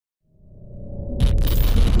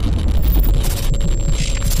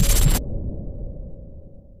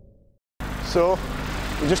So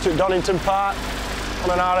we just took Donington Park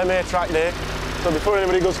on an RMA track day. So before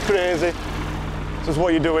anybody goes crazy, this is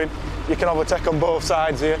what you're doing. You can overtake on both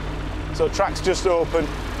sides here. So track's just open.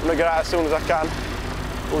 I'm gonna get out as soon as I can.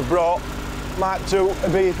 We've brought Mark II, a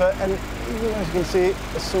beefer, and as you can see,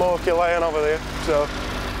 a smoky laying over there. So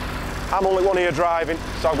I'm only one here driving,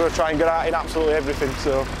 so I'm gonna try and get out in absolutely everything.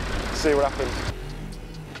 So see what happens.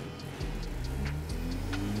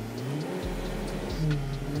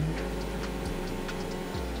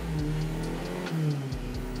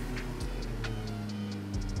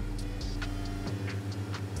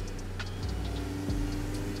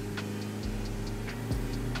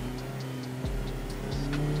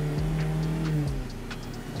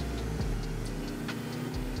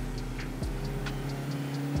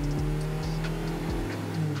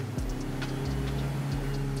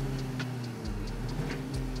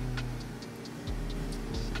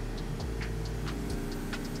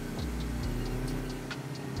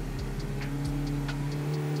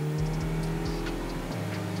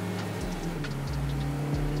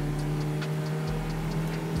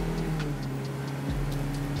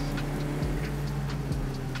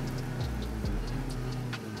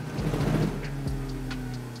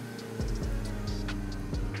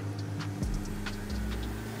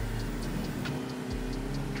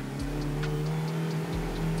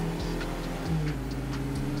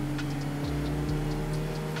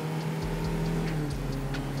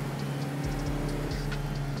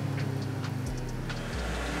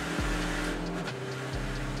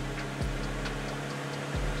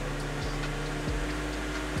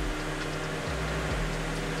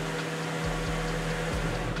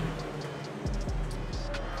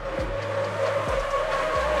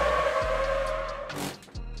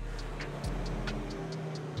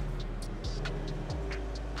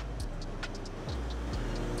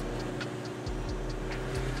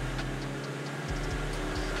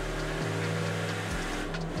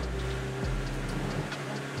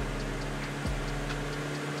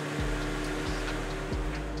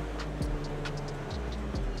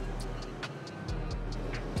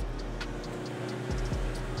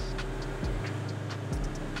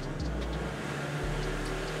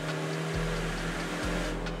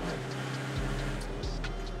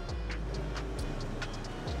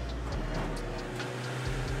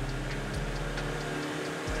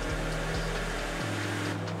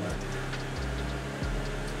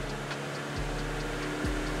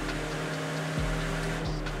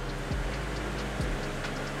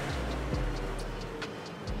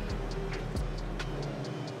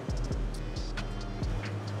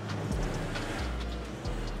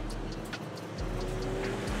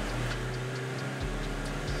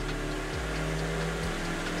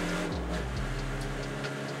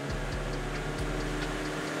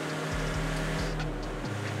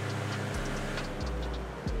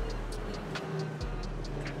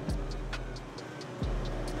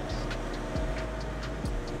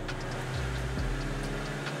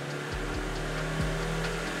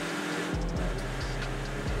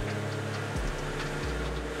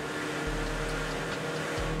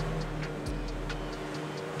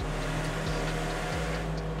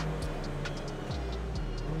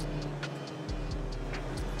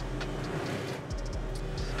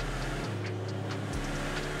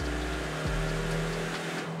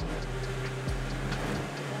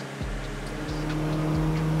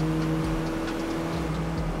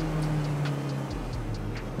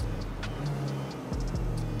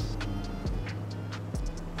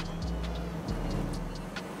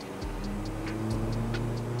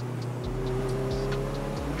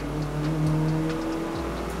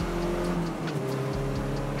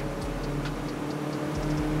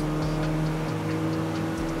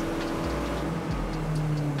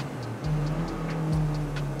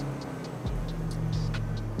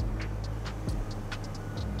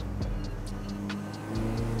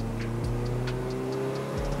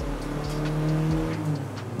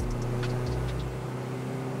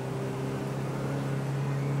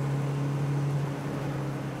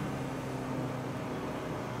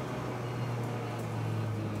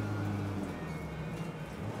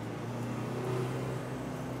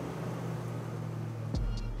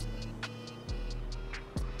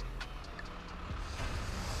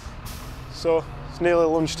 So it's nearly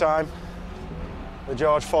lunchtime. The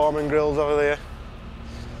George Foreman grill's over there.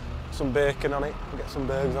 Some bacon on it, we'll get some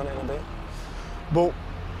burgers on it in a bit. But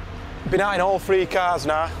been out in all three cars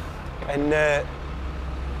now, and the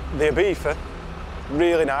Ibiza,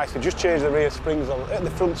 really nice. We just changed the rear springs,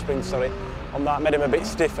 the front springs, sorry, on that, made them a bit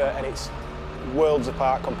stiffer, and it's worlds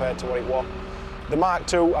apart compared to what it was. The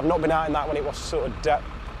Mark II, I've not been out in that when it was sort of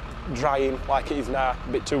drying like it is now,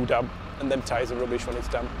 a bit too damp. and them tyres are rubbish when it's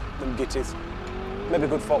damp, them gitties. Maybe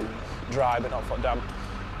good for dry, but not for damp.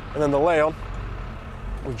 And then the lay-on,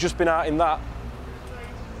 we've just been out in that.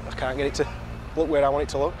 I can't get it to look where I want it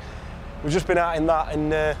to look. We've just been out in that,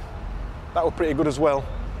 and that was pretty good as well.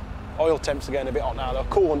 Oil temps are getting a bit hot now though.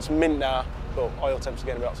 Coolant's mint now, but oil temps are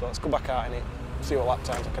getting a bit hot, so let's go back out in it, see what lap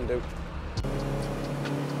times I can do.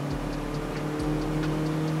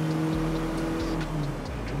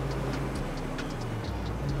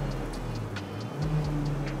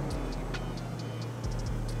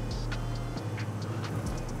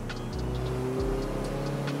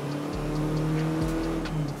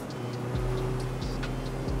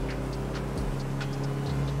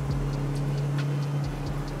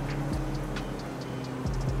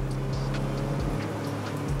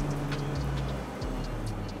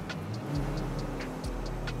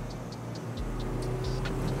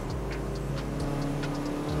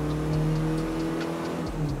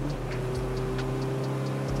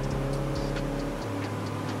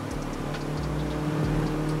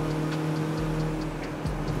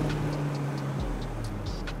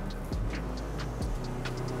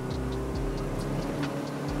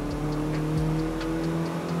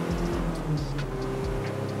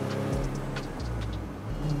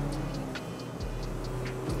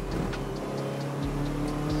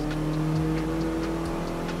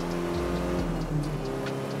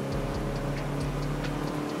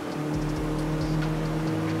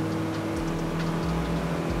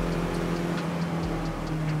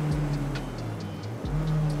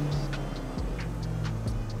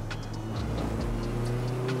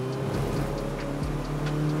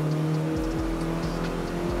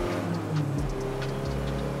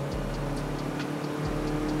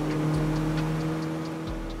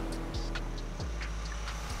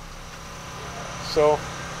 So,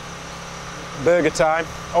 burger time,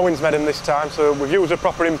 Owen's made them this time, so we've used a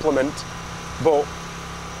proper implement, but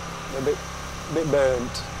a bit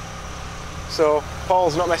burnt. So,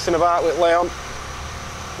 Paul's not messing about with Leon.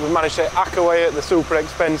 We've managed to hack away at the super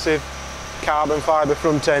expensive carbon fibre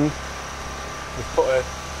front end. We've put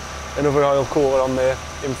another oil cooler on there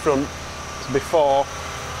in front. So before,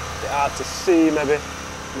 it's hard to see maybe,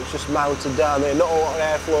 it's just mounted down there, not a lot of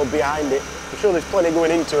airflow behind it. I'm sure there's plenty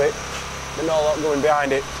going into it, but not a lot going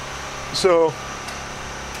behind it. So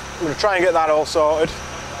I'm going to try and get that all sorted,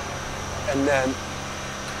 and then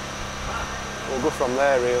we'll go from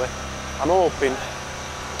there really. I'm hoping,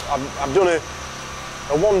 I've done a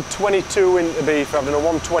 122 into beef, I've done a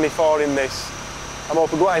 124 in this. I'm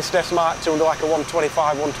hoping to go out and test Mark 2 and do like a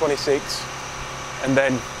 125, 126, and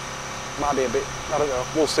then might be a bit, I don't know,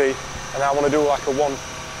 we'll see. And I want to do like a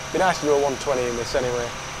be nice to do a 120 in this anyway,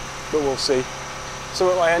 but we'll see.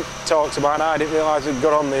 Something I hadn't talked about, and I didn't realise we'd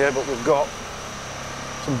got on there, but we've got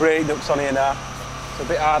some brake ducts on here now. It's a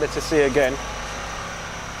bit harder to see again.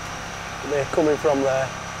 They're coming from there,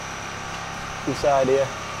 inside here,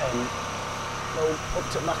 and up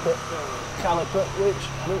to macro caliper, which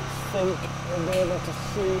I don't think we'll be able to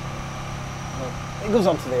see. Well, it goes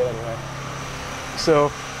on to there anyway. So,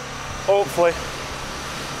 hopefully,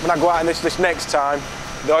 when I go out in this next time,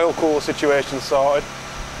 the oil cooler situation's sorted.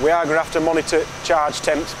 We are going to have to monitor charge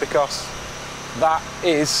temps, because that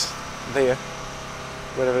is there,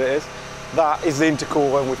 wherever it is, that is the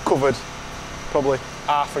intercooler, and we've covered probably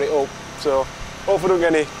half of it up. So hopefully we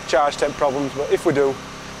don't get any charge temp problems, but if we do,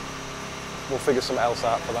 we'll figure something else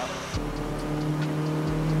out for that.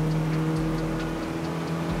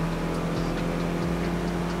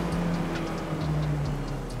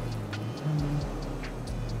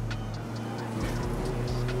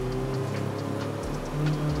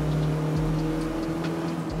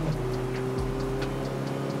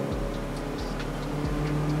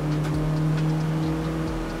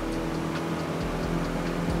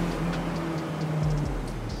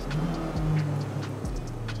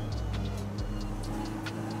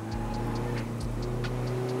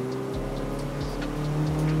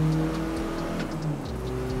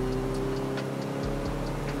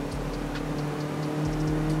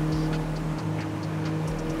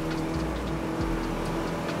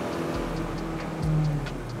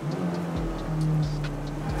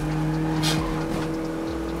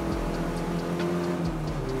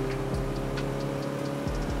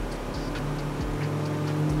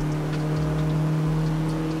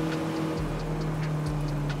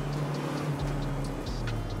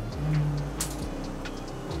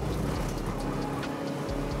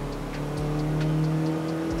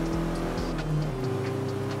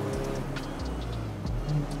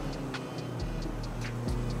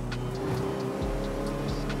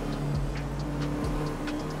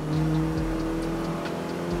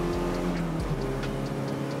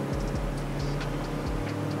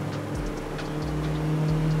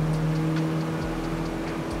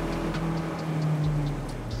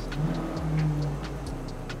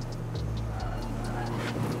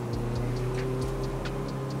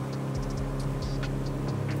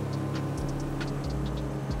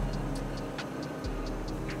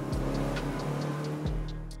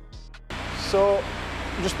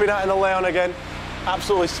 just been out in the lay-on again.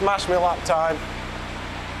 Absolutely smashed my lap time.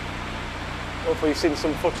 Hopefully you've seen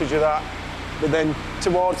some footage of that. But then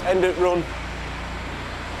towards end of run,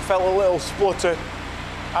 felt a little splutter.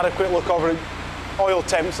 Had a quick look over it. Oil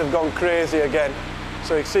temps have gone crazy again.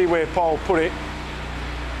 So you can see where Paul put it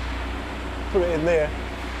in there.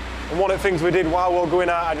 And one of the things we did while we were going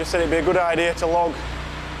out, I just said it'd be a good idea to log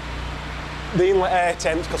the inlet air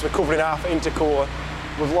temps, because we're covering half intercooler.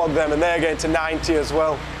 We've logged them and they're getting to 90 as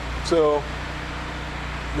well. So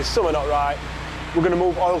there's something not right. We're going to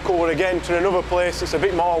move oil cooler again to another place. It's a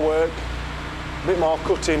bit more work, a bit more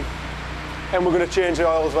cutting. And we're going to change the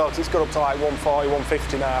oil as well, because it's got up to like 140,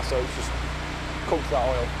 150 now, so it's just cooked that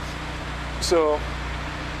oil. So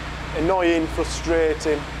annoying,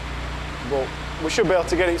 frustrating, but we should be able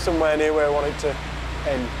to get it somewhere near where I want it to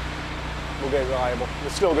end. We'll get it reliable.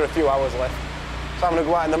 We've still got a few hours left. So I'm going to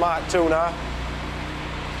go out in the Mark II now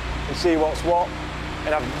and see what's what.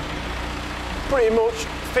 And I've pretty much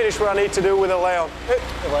finished what I need to do with a lay-on.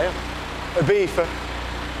 A beefer.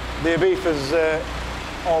 The beefer's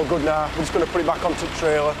all good now. We're just going to put it back onto the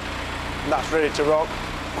trailer and that's ready to rock.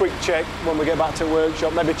 Quick check when we get back to the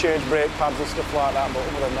workshop, maybe change brake pads and stuff like that, but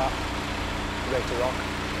other than that, ready to rock.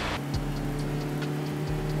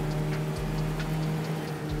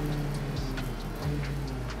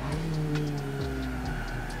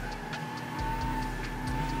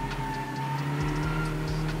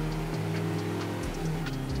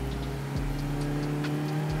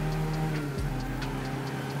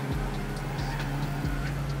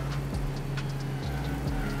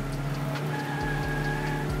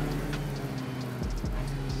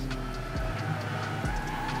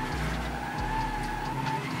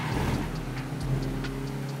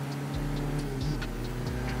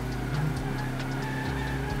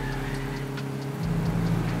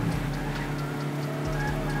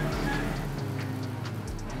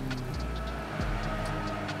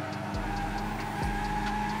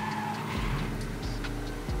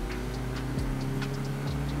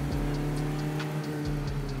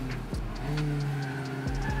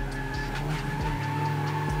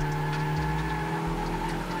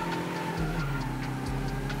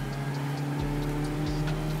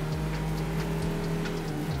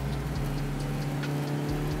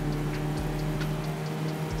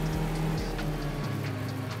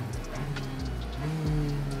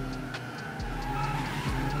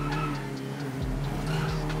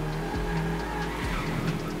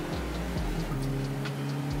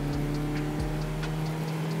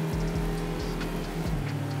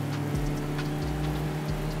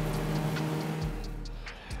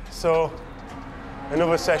 So,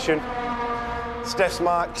 another session. Steph's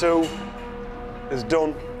Mark II is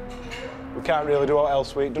done. We can't really do what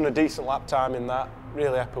else with it. Done a decent lap time in that.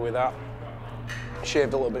 Really happy with that.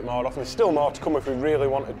 Shaved a little bit more off. And there's still more to come if we really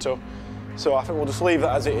wanted to. So I think we'll just leave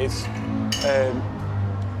that as it is.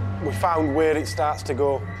 We found where it starts to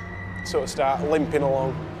go, sort of start limping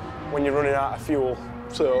along when you're running out of fuel.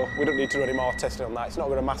 So we don't need to do any more testing on that. It's not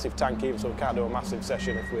got a massive tank either, so we can't do a massive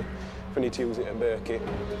session if we need to use it at Birkett.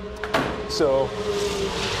 So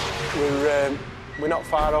we're not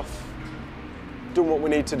far off doing what we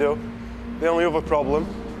need to do. The only other problem,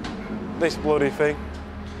 this bloody thing.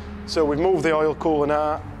 So we've moved the oil cooler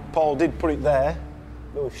now. Paul did put it there,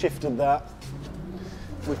 but we've shifted that.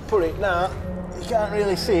 We've put it now. You can't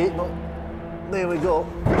really see it, but there we go.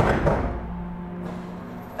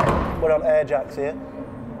 We're on air jacks here.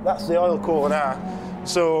 That's the oil cooler now.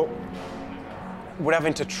 So we're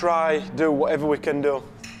having to try do whatever we can do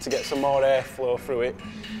to get some more airflow through it.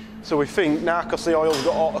 So we think now, because the oil's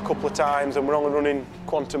got hot a couple of times and we're only running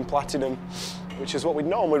Quantum Platinum, which is what we'd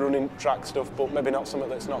normally run in track stuff, but maybe not something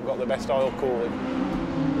that's not got the best oil cooling.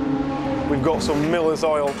 We've got some Miller's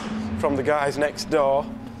oil from the guys next door.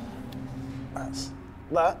 That's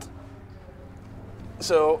that.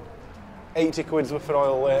 So 80 quid's worth of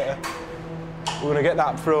oil later. We're going to get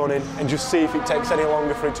that thrown in and just see if it takes any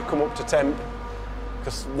longer for it to come up to temp,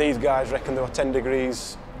 because these guys reckon they were 10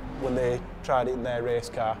 degrees when they tried it in their race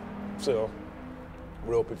car. So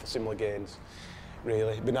we're hoping for similar gains,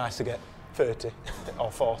 really. It'd be nice to get 30 or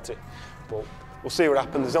 40, but we'll see what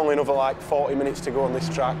happens. There's only another like 40 minutes to go on this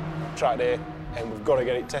track day, and we've got to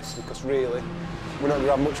get it tested, because really we're not going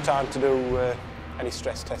to have much time to do any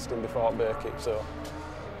stress testing before Birkett, so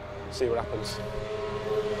see what happens.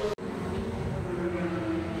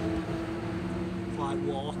 Like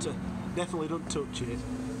water, definitely don't touch it.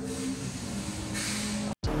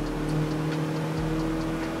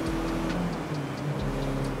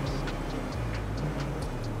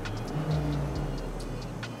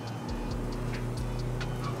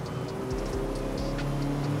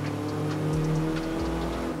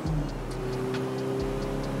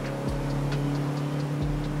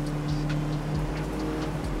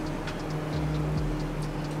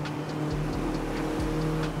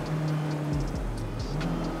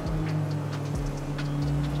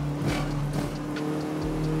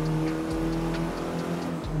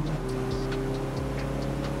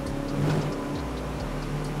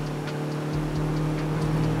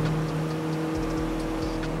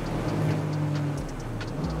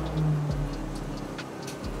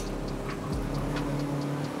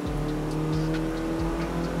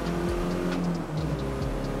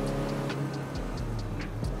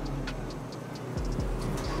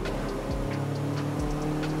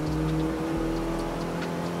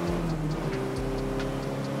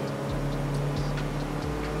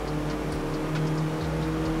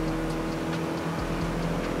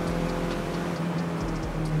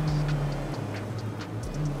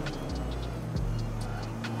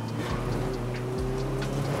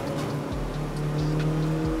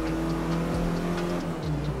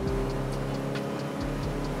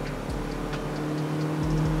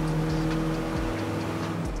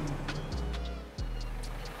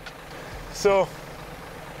 So,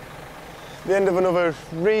 the end of another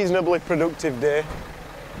reasonably productive day.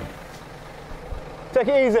 Take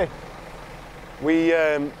it easy. We've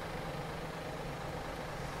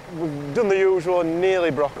done the usual and nearly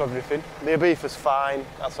broke everything. The Ibiza's fine,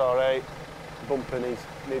 that's alright. Bumper needs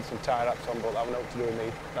some tyre wraps on, but that was nothing to do with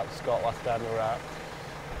me. That was Scott last time we were out.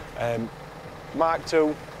 Mark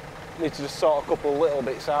II, need to just sort a couple of little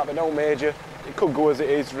bits out, but no major. It could go as it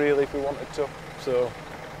is really if we wanted to. So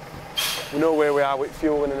we know where we are with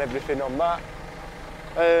fueling and everything on that.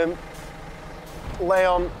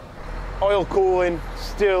 Leon, oil cooling,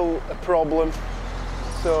 still a problem.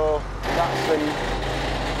 So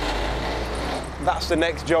that's the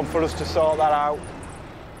next job for us to sort that out.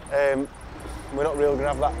 We're not really going to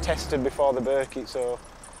have that tested before the Birkett, so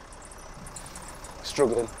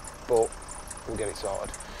struggling, but we'll get it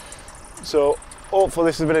sorted. So hopefully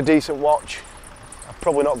this has been a decent watch. I've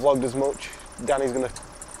probably not vlogged as much. Danny's going to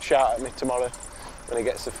shout at me tomorrow when he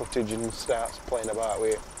gets the footage and starts playing about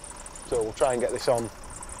with it. So we'll try and get this on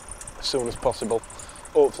as soon as possible,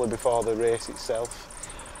 hopefully before the race itself.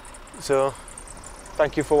 So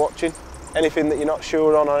thank you for watching. Anything that you're not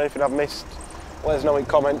sure on or anything I've missed, let us know in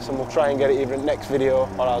comments and we'll try and get it either in the next video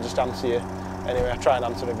or I'll just answer you. Anyway, I try and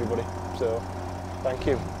answer everybody. So thank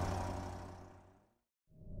you.